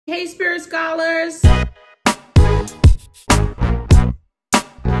Hey, Spirit Scholars.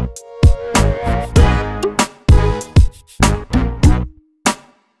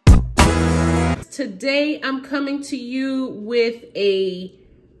 Today, I'm coming to you with a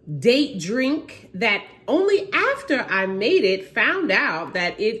date drink that only after I made it, found out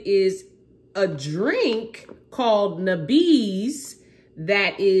that it is a drink called Nabeez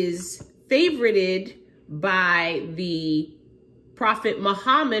that is favorited by the Prophet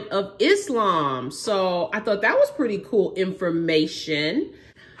Muhammad of Islam. So I thought that was pretty cool information.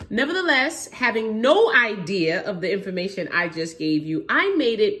 Nevertheless, having no idea of the information I just gave you, I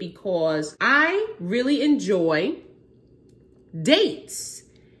made it because I really enjoy dates.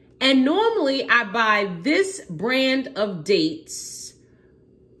 And normally I buy this brand of dates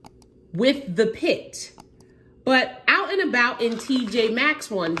with the pit. But out and about in TJ Maxx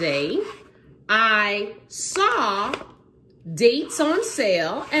one day, I saw dates on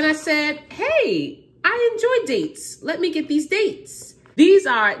sale and I said, hey, I enjoy dates. Let me get these dates. These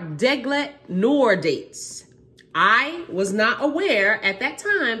are Deglet Noor dates. I was not aware at that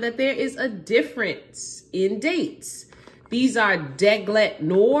time that there is a difference in dates. These are Deglet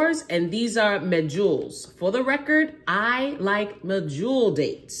Noors and these are Mejuls. For the record, I like Mejul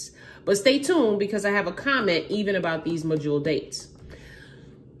dates. But stay tuned because I have a comment even about these Mejul dates.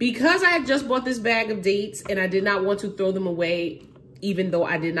 Because I had just bought this bag of dates and I did not want to throw them away, even though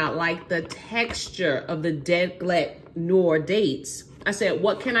I did not like the texture of the Deglet Noor dates, I said,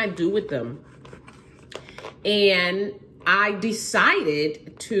 what can I do with them? And I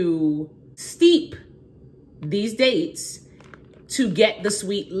decided to steep these dates to get the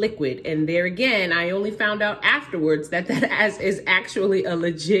sweet liquid. And there again, I only found out afterwards that is actually a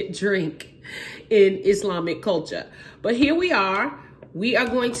legit drink in Islamic culture. But here we are. I'm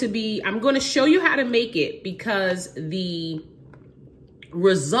going to show you how to make it because the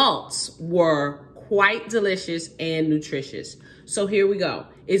results were quite delicious and nutritious. So here we go.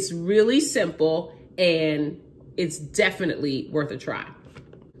 It's really simple and it's definitely worth a try.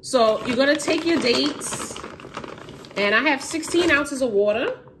 So you're going to take your dates and I have 16 ounces of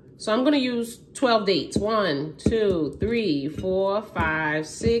water. So I'm going to use 12 dates. 1, 2, 3, 4, 5,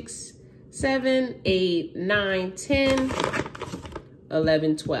 6, 7, 8, 9, 10,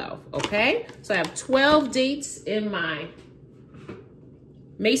 11, 12. Okay. So I have 12 dates in my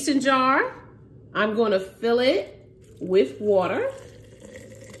mason jar. I'm going to fill it with water.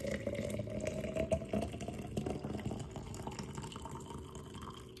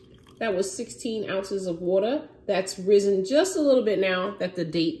 That was 16 ounces of water. That's risen just a little bit now that the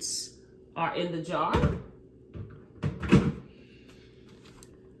dates are in the jar.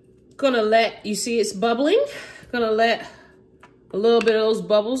 Gonna let, you see it's bubbling. Gonna let a little bit of those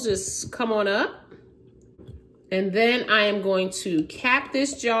bubbles just come on up. And then I am going to cap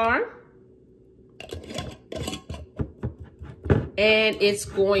this jar. And it's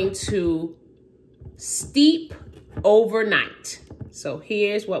going to steep overnight. So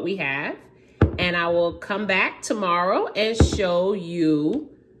here's what we have. And I will come back tomorrow and show you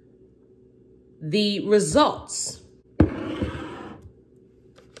the results.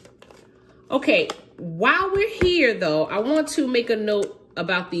 Okay, while we're here though, I want to make a note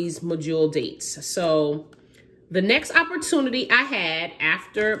about these Mejul dates. So the next opportunity I had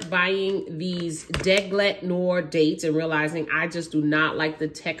after buying these Deglet Noor dates and realizing I just do not like the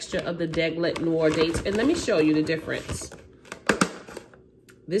texture of the Deglet Noor dates. And let me show you the difference.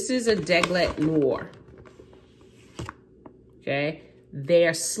 This is a Deglet Noor. Okay.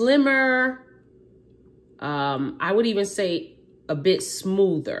 They're slimmer. I would even say a bit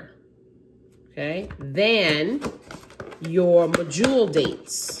smoother. Okay. Than your Mejul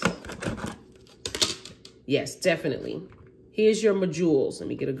dates. Yes, definitely. Here's your Mejuls. Let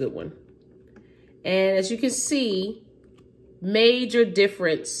me get a good one. And as you can see, major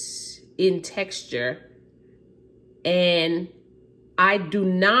difference in texture. And I do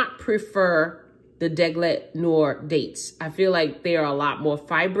not prefer the Deglet Noor dates. I feel like they are a lot more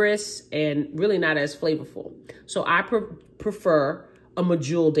fibrous and really not as flavorful. So I prefer a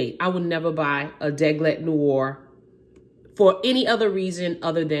Mejul date. I would never buy a Deglet Noor for any other reason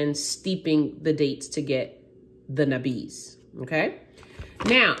other than steeping the dates to get the Nabeez, okay?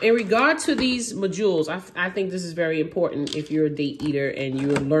 Now, in regard to these Mejuls, I think this is very important if you're a date eater and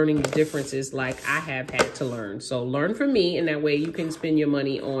you're learning the differences like I have had to learn. So learn from me, and that way you can spend your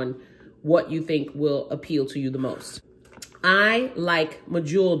money on what you think will appeal to you the most. I like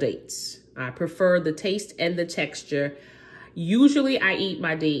Mejul dates. I prefer the taste and the texture. Usually I eat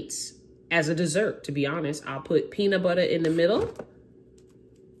my dates as a dessert, to be honest. I'll put peanut butter in the middle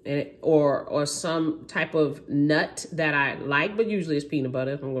or some type of nut that I like, but usually it's peanut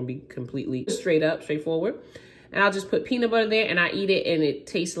butter if I'm going to be completely straightforward. And I'll just put peanut butter there and I eat it, and it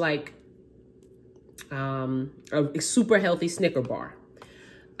tastes like a super healthy Snicker bar.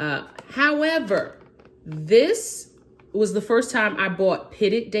 However, this was the first time I bought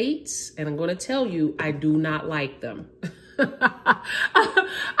pitted dates, and I'm going to tell you, I do not like them.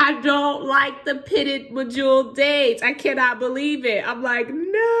 I don't like the pitted medjool dates. I cannot believe it. I'm like,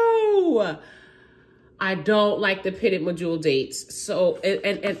 no, I don't like the pitted medjool dates. So,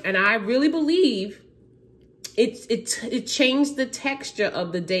 and I really believe it changed the texture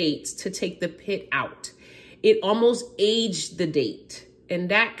of the dates to take the pit out. It almost aged the date. And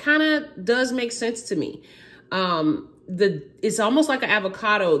that kind of does make sense to me. It's almost like an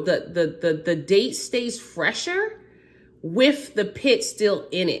avocado. The date stays fresher with the pit still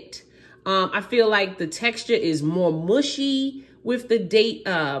in it. I feel like the texture is more mushy with the date,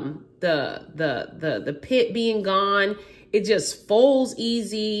 the pit being gone. It just folds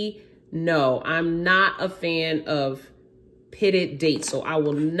easy. No, I'm not a fan of pitted dates. So I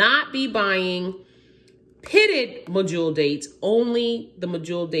will not be buying pitted medjool dates, only the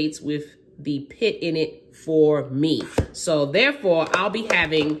medjool dates with the pit in it for me. So therefore, I'll be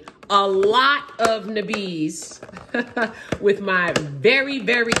having a lot of Nabeez with my very,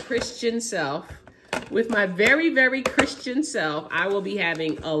 very Christian self. With my very, very Christian self, I will be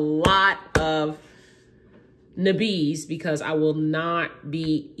having a lot of Nabeez because I will not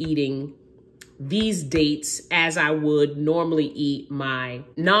be eating these dates as I would normally eat my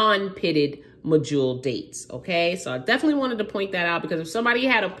non-pitted medjool dates. Okay, so I definitely wanted to point that out, because if somebody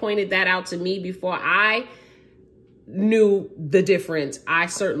had pointed that out to me before I knew the difference, I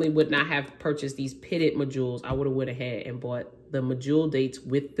certainly would not have purchased these pitted medjools. I would have went ahead and bought the medjool dates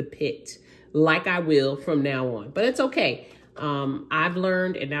with the pit, like I will from now on. But it's okay. I've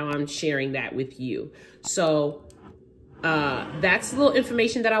learned, and now I'm sharing that with you. So that's a little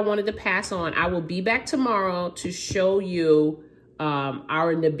information that I wanted to pass on. I will be back tomorrow to show you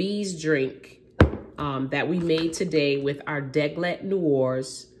our Nabeez drink that we made today with our Deglet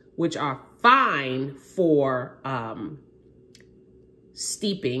Noirs, which are fine for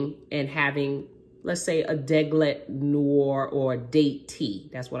steeping and having, let's say, a Deglet Noir or a date tea.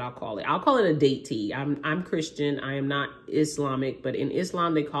 That's what I'll call it. I'll call it a date tea. I'm Christian. I am not Islamic, but in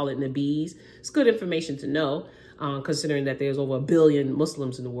Islam, they call it Nabeez. It's good information to know, considering that there's over 1 billion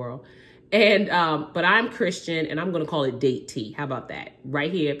Muslims in the world. And, but I'm Christian, and I'm going to call it date tea. How about that?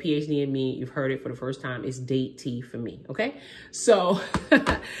 Right here, PhD and me, you've heard it for the first time. It's date tea for me. Okay. So,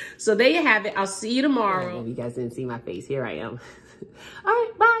 so there you have it. I'll see you tomorrow. If you guys didn't see my face, here I am. All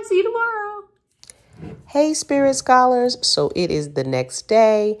right. Bye. See you tomorrow. Hey, Spirit Scholars. So it is the next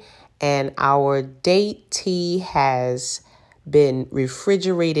day, and our date tea has been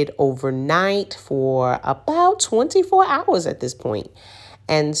refrigerated overnight for about 24 hours at this point.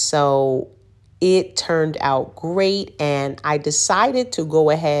 And so it turned out great, and I decided to go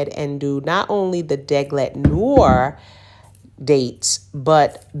ahead and do not only the Deglet Noir dates,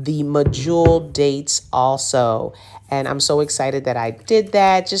 but the medjool dates also. And I'm so excited that I did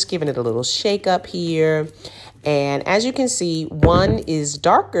that, just giving it a little shake up here. And as you can see, one is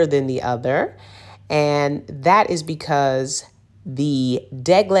darker than the other, and that is because the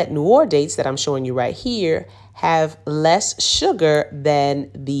Deglet Noir dates that I'm showing you right here have less sugar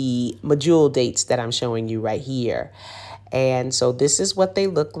than the medjool dates that I'm showing you right here. And so this is what they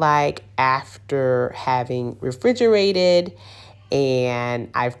look like after having refrigerated.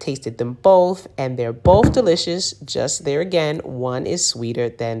 And I've tasted them both, and they're both delicious. Just there again, one is sweeter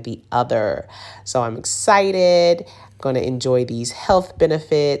than the other. So I'm excited. Going to enjoy these health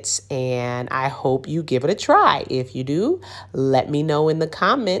benefits, and I hope you give it a try. If you do, let me know in the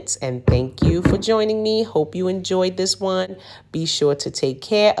comments, and thank you for joining me. Hope you enjoyed this one. Be sure to take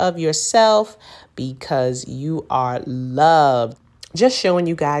care of yourself because you are loved. Just showing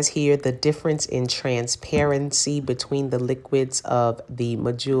you guys here the difference in transparency between the liquids of the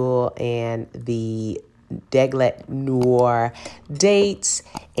medjool and the Deglet Noir dates.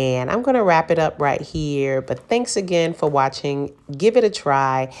 And I'm going to wrap it up right here. But thanks again for watching. Give it a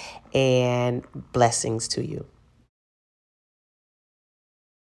try, and blessings to you.